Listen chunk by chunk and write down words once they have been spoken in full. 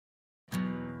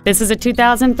This is a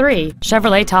 2003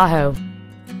 Chevrolet Tahoe.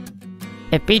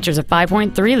 It features a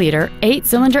 5.3-liter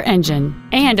 8-cylinder engine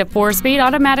and a 4-speed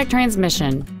automatic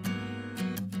transmission.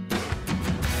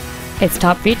 Its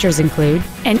top features include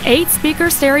an 8-speaker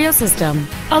stereo system,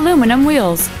 aluminum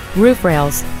wheels, roof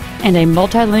rails, and a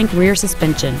multi-link rear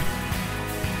suspension.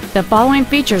 The following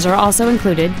features are also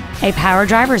included: a power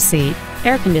driver's seat,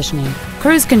 air conditioning,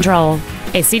 cruise control,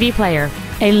 a CD player,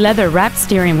 a leather-wrapped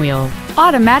steering wheel,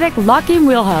 automatic locking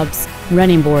wheel hubs,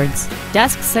 running boards,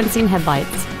 dusk sensing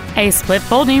headlights, a split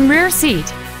folding rear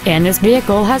seat, and this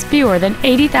vehicle has fewer than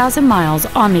 80,000 miles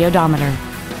on the odometer.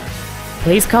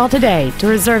 Please call today to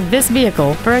reserve this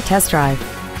vehicle for a test drive.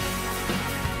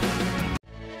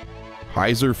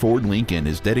 Heiser Ford Lincoln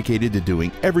is dedicated to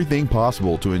doing everything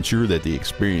possible to ensure that the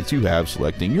experience you have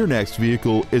selecting your next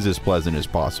vehicle is as pleasant as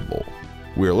possible.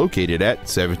 We are located at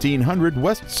 1700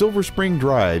 West Silver Spring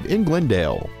Drive in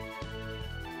Glendale.